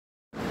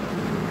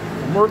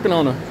I'm working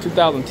on a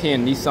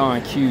 2010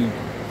 Nissan Cube.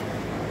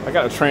 I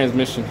got a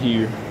transmission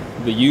here,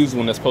 the used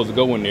one that's supposed to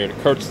go in there,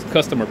 the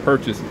customer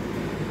purchase.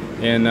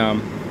 And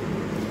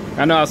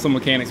I know how some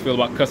mechanics feel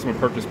about customer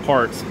purchase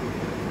parts,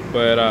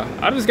 but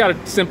I just got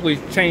to simply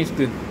change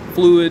the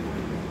fluid.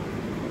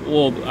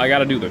 Well, I got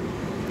to do the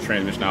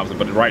transmission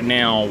obviously, but right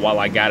now, while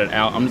I got it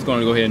out, I'm just going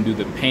to go ahead and do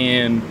the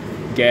pan,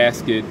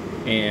 gasket,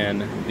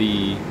 and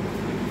the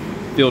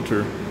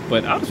filter.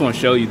 But I just want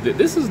to show you that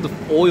this is the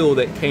oil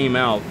that came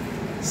out.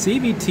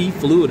 CVT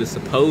fluid is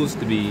supposed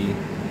to be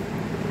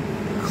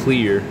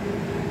clear.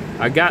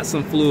 I got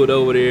some fluid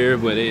over there,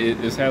 but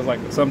it just has like,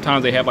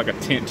 sometimes they have like a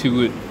tint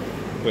to it,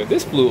 but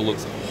this fluid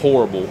looks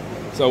horrible.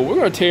 So we're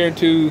gonna tear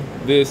into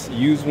this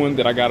used one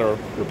that I gotta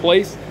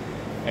replace.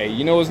 Hey,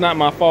 you know, it's not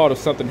my fault if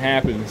something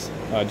happens,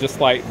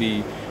 just like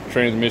the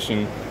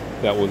transmission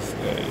that was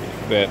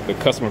that the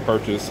customer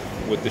purchased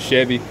with the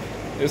Chevy.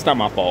 It's not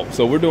my fault.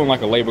 So we're doing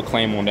like a labor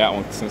claim on that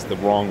one since the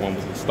wrong one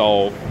was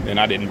installed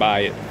and I didn't buy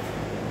it.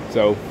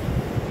 So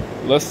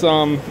let's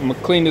I'm gonna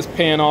clean this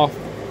pan off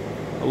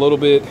a little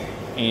bit,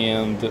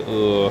 and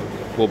we'll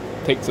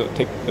take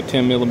a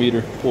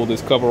 10mm, pull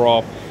this cover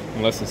off,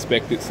 and let's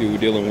inspect it, see what we're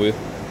dealing with.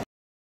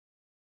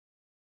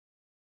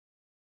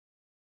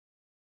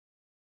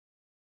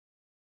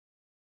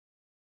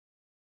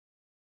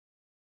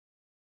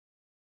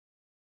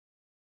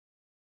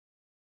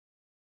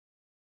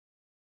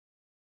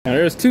 Now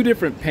there's two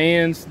different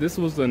pans. This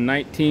was a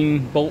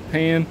 19 bolt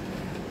pan.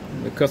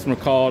 The customer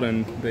called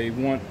and they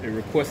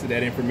requested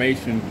that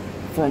information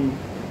from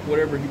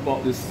whatever he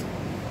bought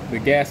the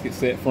gasket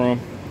set from.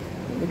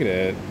 Look at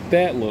that.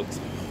 That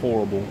looks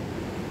horrible.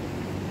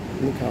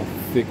 Look how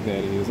thick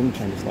that is. Let me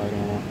turn this light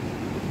on.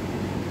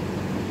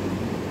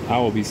 I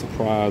will be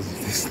surprised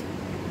if this.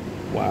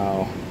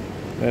 Wow,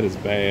 that is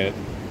bad.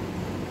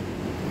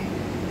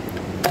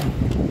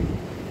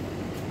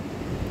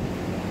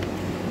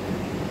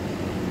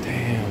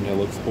 Damn, that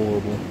looks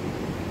horrible.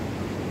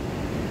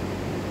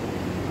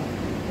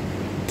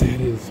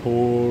 That is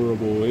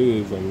horrible. It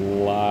is a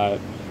lot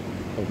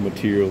of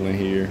material in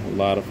here, a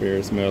lot of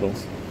ferrous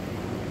metals.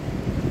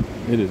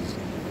 It is,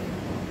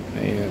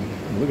 man,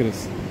 look at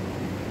this.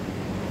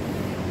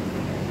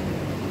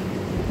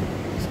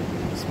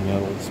 This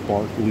metal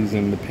sparklies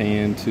in the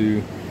pan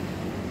too.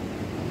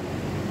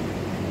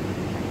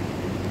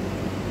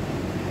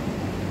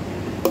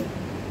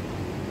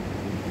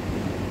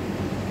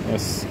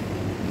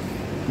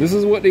 This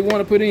is what they want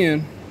to put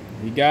in.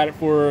 He got it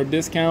for a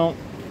discount.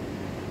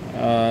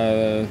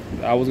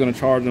 I was gonna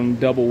charge him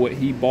double what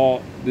he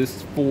bought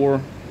this for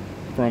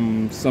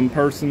from some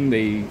person.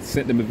 They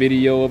sent them a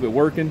video of it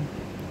working.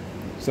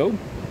 So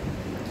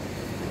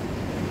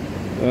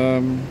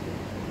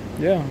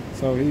yeah,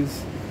 so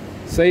he's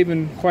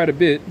saving quite a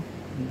bit,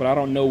 but I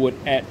don't know what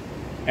at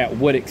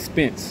what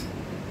expense.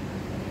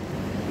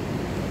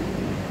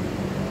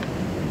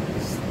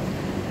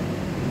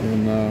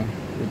 And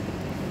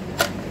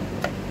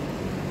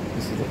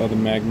this is the other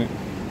magnet.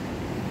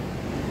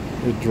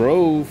 It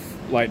drove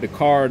like the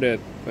car that,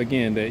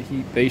 again, that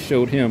they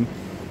showed him.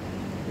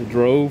 It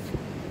drove,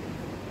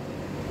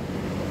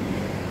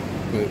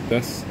 but it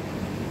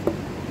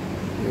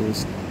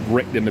was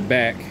wrecked in the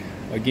back.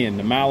 Again,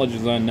 the mileage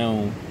is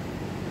unknown.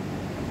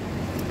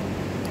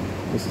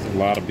 This is a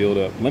lot of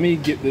buildup. Let me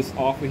get this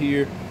off of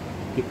here,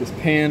 get this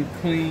pan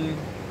clean.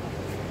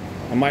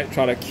 I might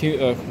try to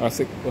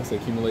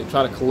accumulate,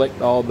 try to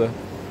collect all the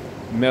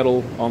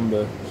metal on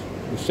the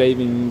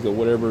shavings or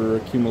whatever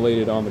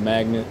accumulated on the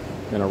magnet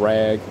in a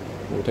rag.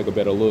 We'll take a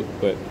better look,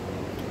 but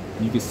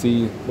you can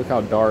see, look how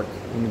dark.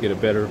 Let me get a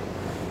better,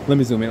 let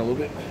me zoom in a little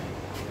bit.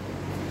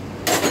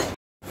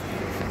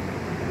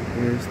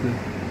 There's the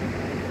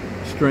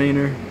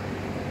strainer.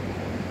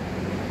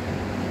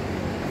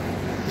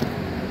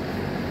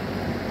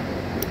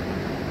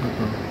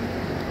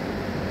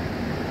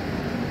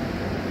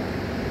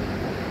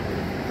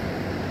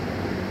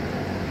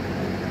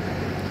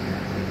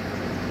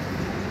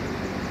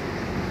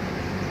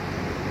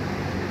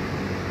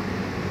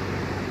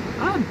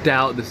 I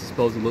doubt this is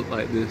supposed to look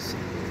like this.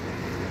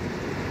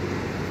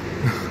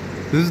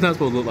 This is not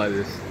supposed to look like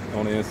this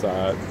on the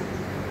inside.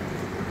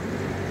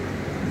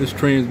 This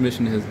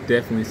transmission has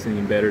definitely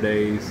seen better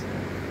days.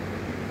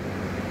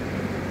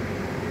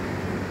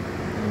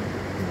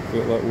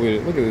 Good luck with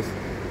it. Look at this.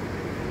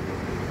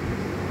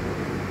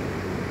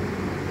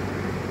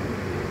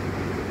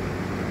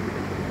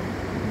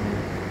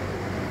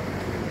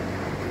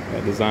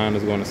 That design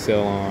is going to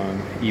sell on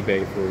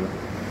eBay for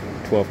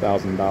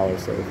 $12,000.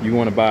 So if you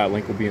want to buy it,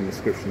 link will be in the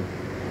description.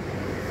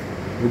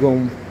 We're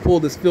going to pull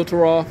this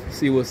filter off,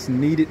 see what's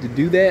needed to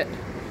do that.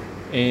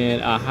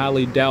 And I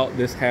highly doubt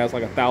this has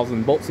like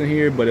 1,000 bolts in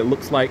here, but it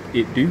looks like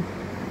it do.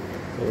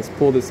 So let's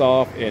pull this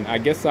off, and I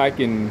guess I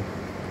can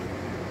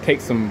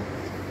take some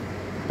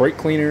brake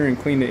cleaner and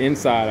clean the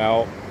inside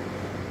out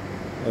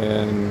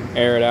and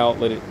air it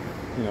out, let it,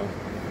 you know,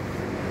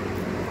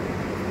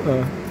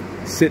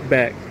 sit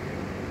back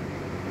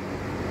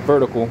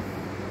vertical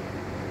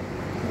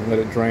and let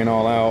it drain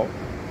all out.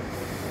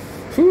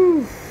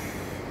 Whew.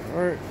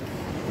 All right,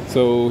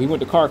 So he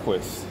went to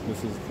CarQuest.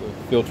 This is the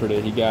filter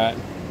that he got.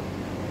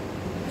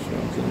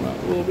 Zoom out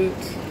a little bit.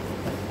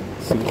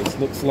 See what this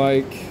looks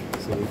like.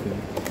 So we can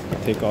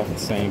take off the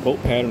same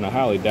bolt pattern. I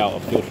highly doubt a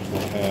filter's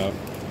gonna have.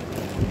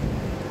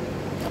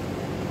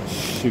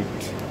 Shoot.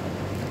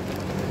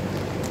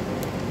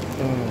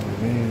 Oh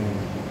man.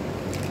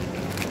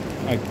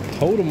 I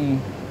told him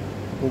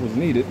what was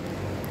needed.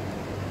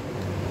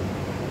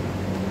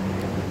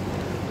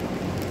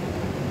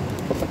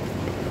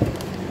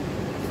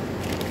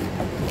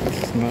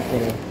 This is not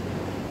what I...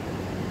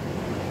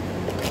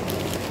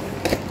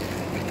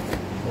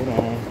 Hold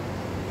on.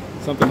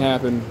 Something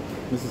happened.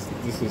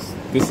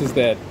 This is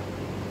that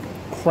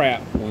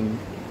crap when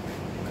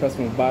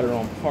customers buy their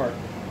own part.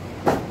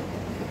 Let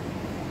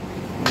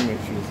me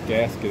make sure this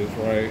gasket is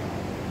right.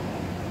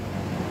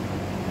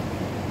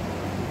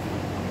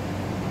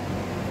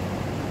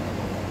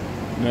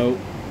 Nope.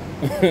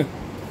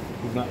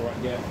 It's not the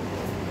right gasket.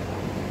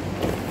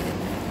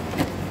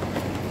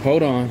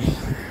 Hold on.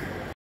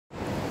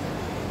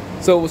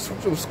 So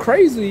what's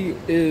crazy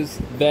is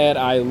that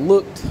I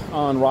looked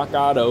on Rock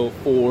Auto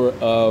for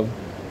a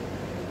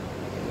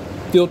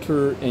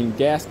filter and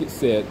gasket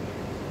set.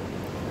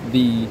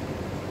 The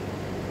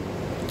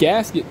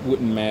gasket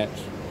wouldn't match.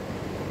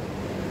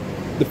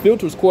 The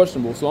filter is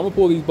questionable, so I'm gonna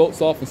pull these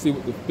bolts off and see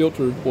what the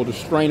filter or the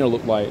strainer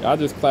look like. I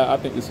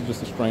think this is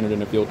just a strainer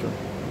than a filter,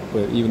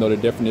 but even though the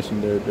definition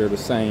they're the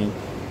same,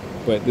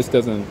 but this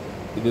isn't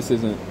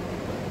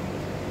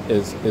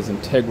as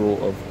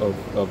integral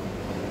of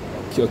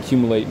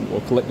accumulating or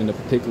collecting the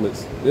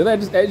particulates.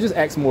 It just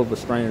acts more of a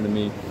strainer to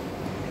me.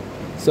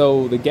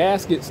 So the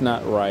gasket's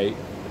not right,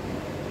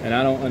 and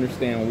I don't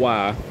understand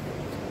why.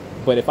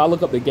 But if I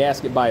look up the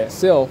gasket by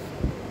itself,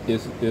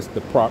 it's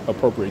the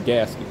appropriate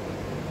gasket.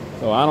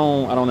 So I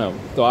don't know.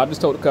 So I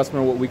just told the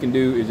customer what we can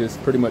do is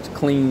just pretty much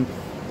clean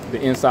the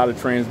inside of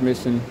the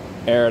transmission,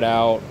 air it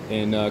out,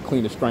 and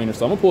clean the strainer.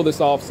 So I'm gonna pull this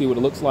off, see what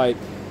it looks like,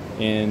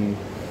 and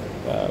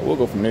we'll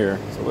go from there.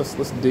 So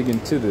let's dig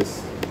into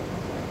this.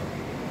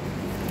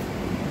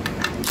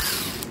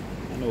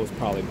 I know it's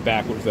probably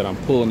backwards that I'm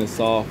pulling this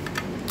off.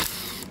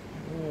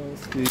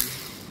 Let's see.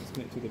 Let's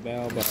connect to the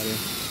valve body.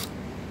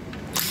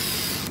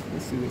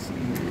 Let's see what's in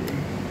here.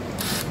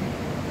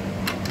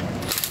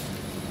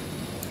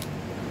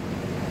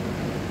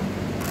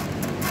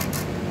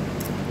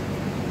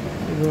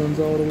 It runs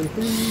all the way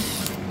through.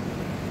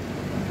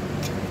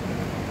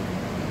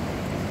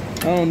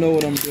 I don't know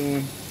what I'm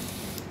doing.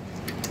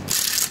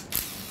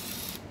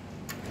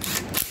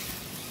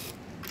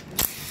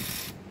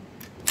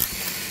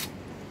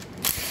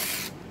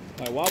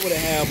 Like, why would it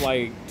have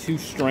like two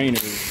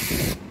strainers?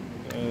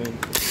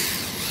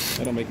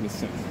 That don't make any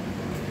sense.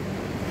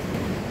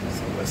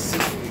 So let's see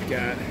what we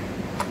got.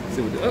 Let's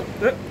see what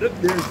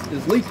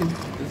it's leaking.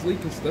 It's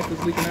leaking. Stuff is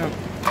leaking out.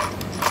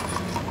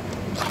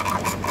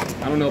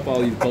 I don't know if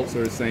all these bolts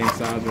are the same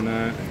size or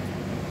not.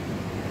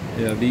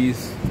 Yeah,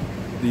 these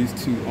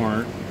two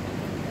aren't.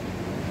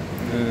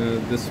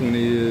 This one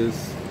is.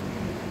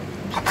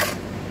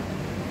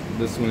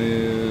 This one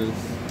is.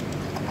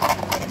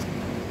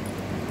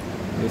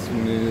 This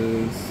one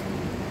is.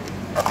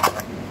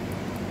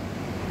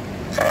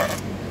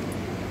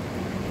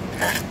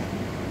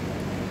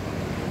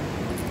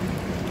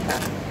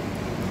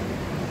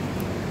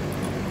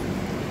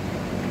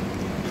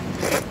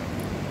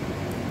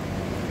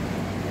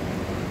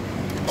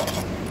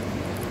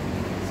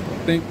 I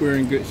think we're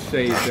in good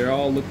shape. They're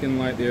all looking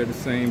like they're the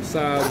same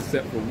size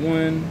except for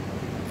one.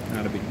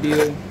 Not a big deal.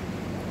 Get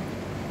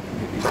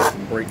these with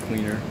some brake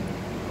cleaner.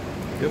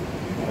 Yep,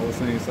 all the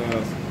same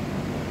size.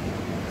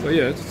 So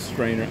yeah, it's just a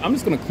strainer. I'm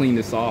just gonna clean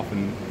this off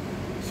and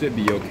it should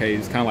be okay.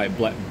 It's kind of like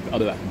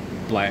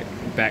black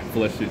back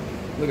flush it.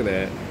 Look at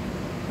that.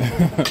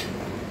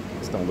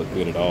 This don't look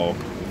good at all.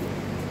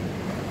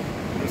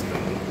 This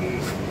don't look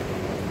good.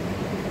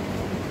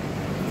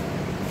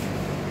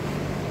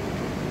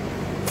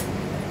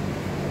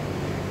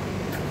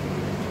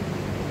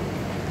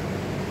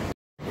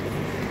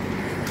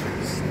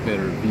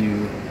 Better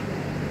view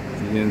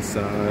the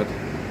inside.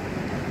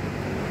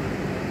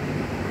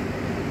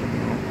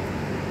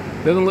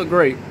 Doesn't look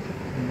great.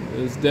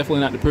 It's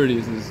definitely not the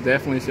prettiest. It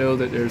definitely shows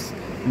that there's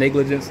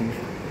negligence and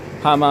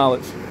high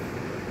mileage.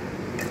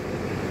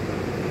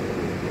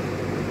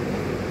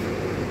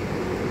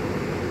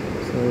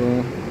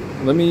 So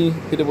let me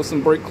hit it with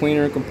some brake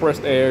cleaner and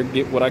compressed air,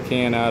 get what I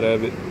can out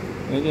of it.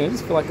 And yeah, I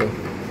just feel like I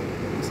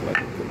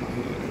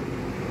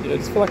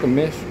just feel like a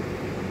mesh.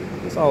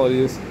 That's all it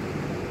is.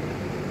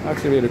 I'll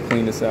actually be able to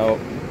clean this out.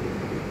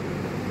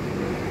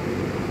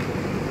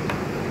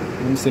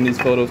 Let me send these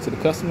photos to the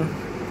customer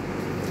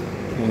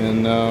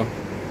and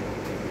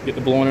get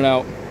to blowing it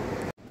out.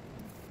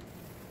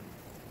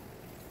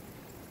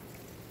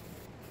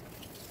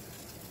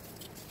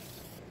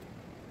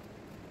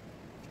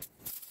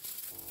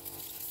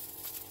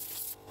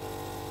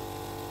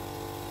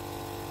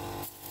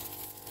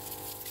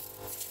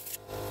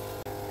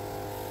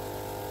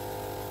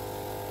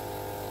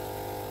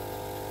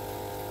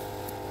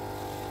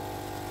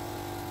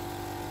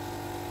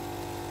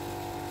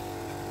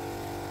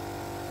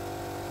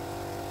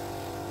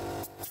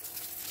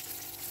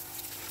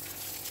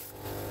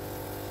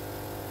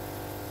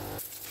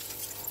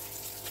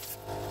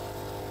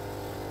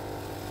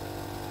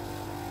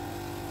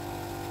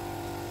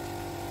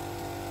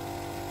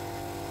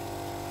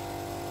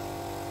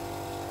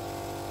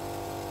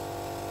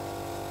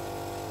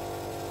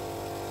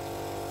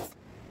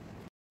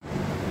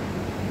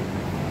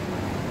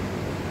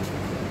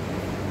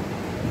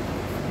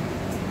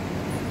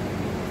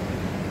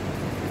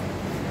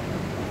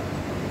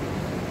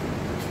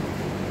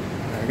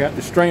 got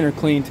the strainer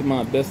cleaned to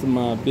my best of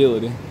my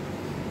ability,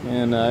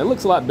 and it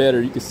looks a lot better.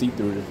 You can see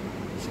through the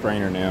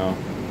strainer now.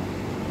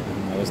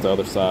 And that's the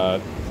other side.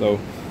 So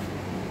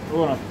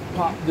we're gonna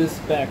pop this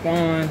back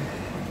on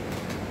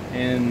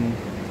and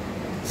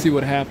see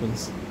what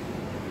happens.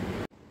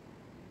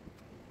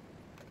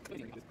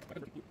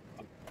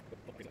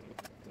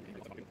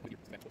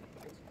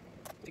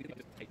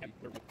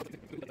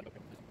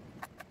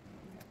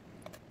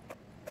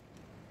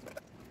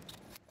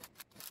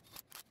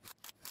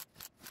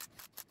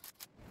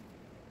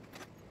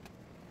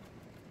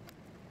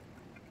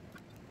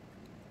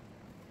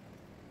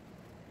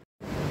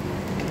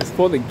 As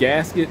for the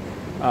gasket,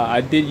 I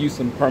did use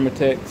some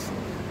Permatex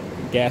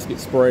gasket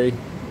spray,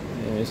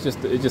 and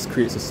it just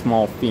creates a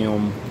small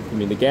film. I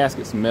mean, the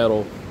gasket's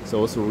metal,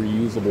 so it's a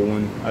reusable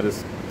one. I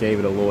just gave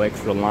it a little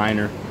extra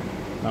liner.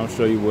 I'll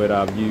show you what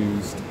I've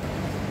used.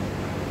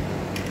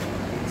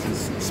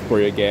 This is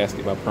spray a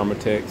gasket by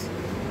Permatex.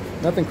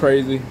 Nothing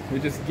crazy.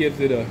 It just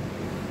gives it a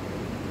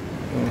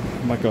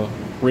like a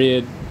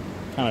red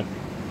kind of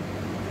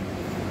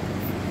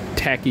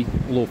tacky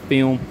little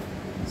film.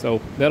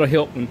 So that'll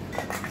help in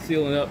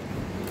sealing up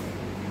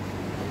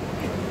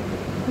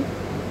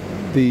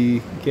the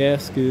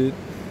gasket,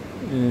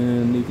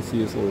 and you can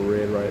see it's a little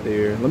red right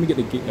there. Let me get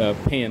the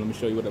pan. Let me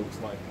show you what it looks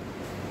like.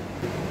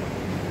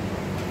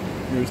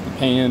 Here's the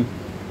pan.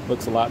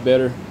 Looks a lot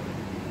better.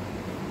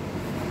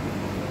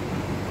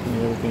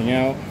 Clean everything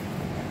out.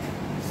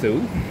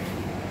 So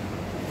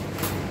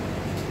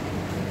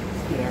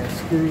let's get our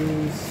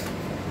screws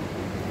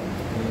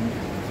and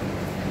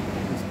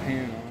this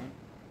pan on.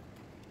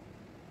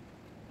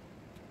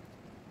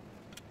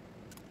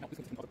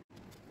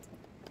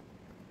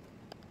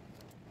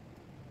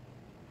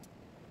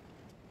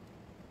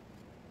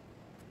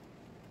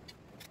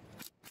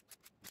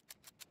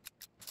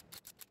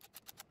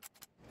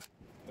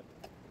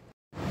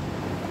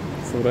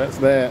 So that's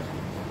that.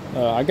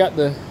 I got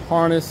the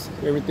harness,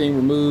 everything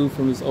removed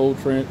from this old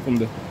from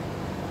the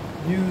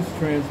used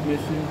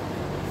transmission.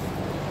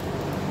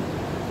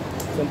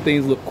 Some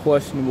things look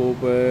questionable,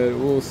 but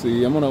we'll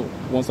see.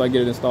 Once I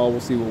get it installed,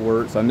 we'll see what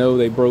works. I know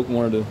they broke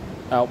one of the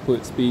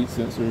output speed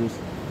sensors.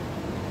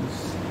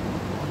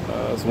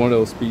 It's one of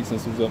those speed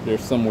sensors up there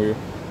somewhere,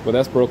 but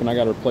that's broken. I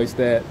got to replace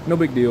that. No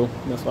big deal.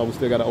 That's why we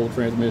still got an old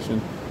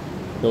transmission.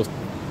 Those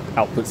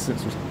output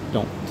sensors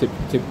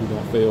typically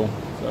don't fail.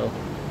 So.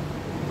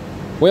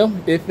 Well,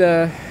 if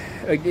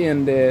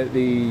again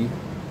the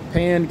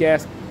pan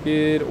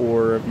gasket,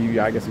 or if you,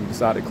 I guess if you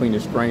decide to clean the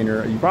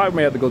strainer, you probably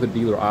may have to go to the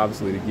dealer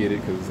obviously to get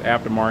it, because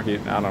aftermarket,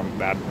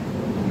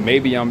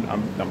 maybe I'm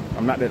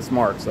not that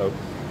smart, so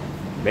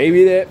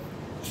maybe that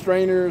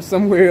strainer is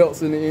somewhere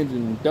else in the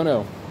engine, don't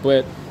know.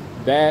 But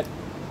that,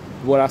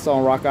 what I saw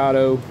in Rock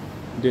Auto,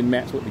 didn't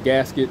match with the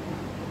gasket,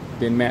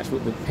 didn't match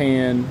with the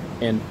pan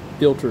and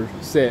filter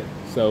set.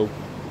 So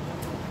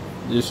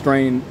the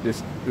strainer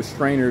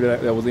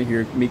that was in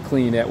here, me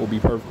cleaning that will be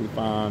perfectly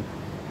fine,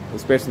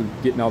 especially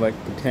getting all that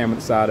contaminant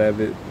side of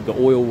it. The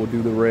oil will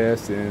do the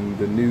rest, and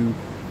the new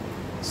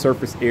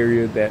surface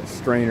area that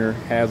strainer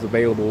has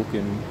available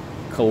can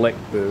collect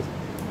the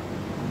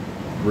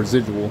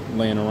residual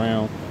laying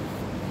around.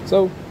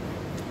 So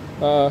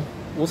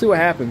we'll see what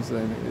happens,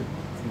 and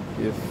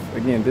if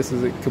again this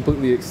is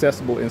completely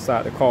accessible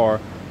inside the car,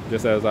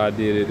 just as I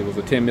did it. It was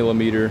a 10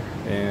 millimeter,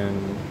 and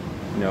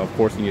of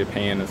course you need a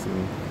pan and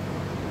some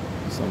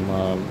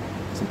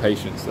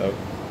patience. So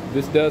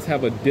this does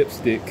have a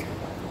dipstick.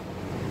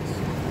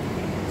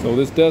 So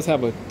this does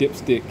have a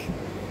dipstick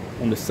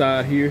on the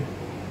side here.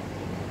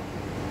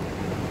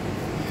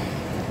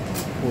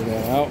 Pull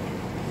that out,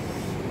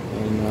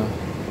 and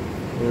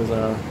there's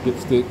our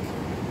dipstick.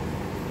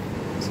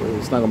 So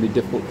it's not going to be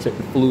difficult to check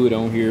the fluid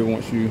on here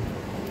once you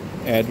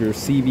add your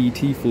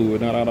CVT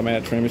fluid, not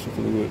automatic transmission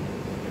fluid.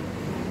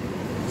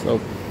 So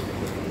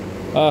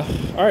all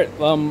right,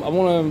 I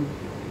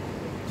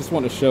just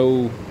want to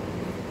show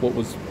what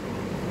was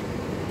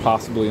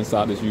possibly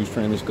inside this used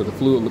transmission, because the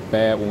fluid looked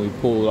bad when we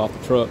pulled it off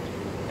the truck,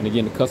 and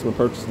again the customer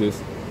purchased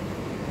this.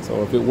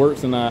 So if it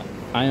works or not,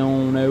 I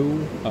don't know.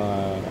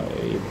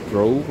 It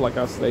drove like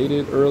I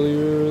stated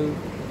earlier.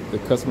 The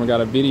customer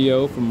got a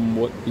video from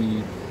what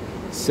the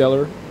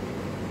seller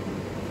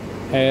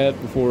had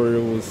before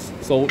it was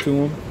sold to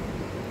him.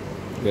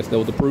 I guess that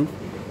was the proof.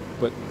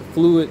 But the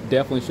fluid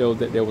definitely showed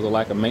that there was a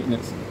lack of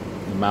maintenance.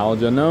 The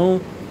mileage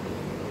unknown.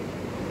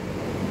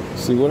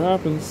 See what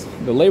happens.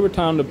 The labor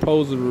time to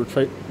replace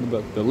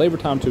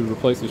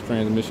this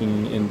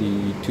transmission in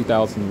the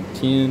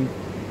 2010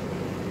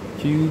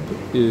 Cube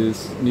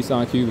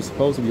Nissan Cube is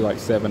supposed to be like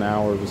 7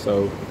 hours or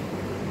so.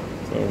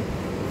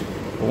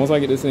 But once I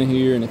get this in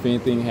here, and if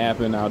anything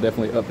happened, I'll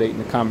definitely update in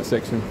the comment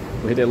section.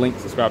 Hit that link,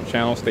 subscribe to the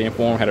channel, stay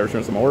informed, how to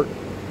return some more work.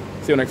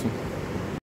 See you next one.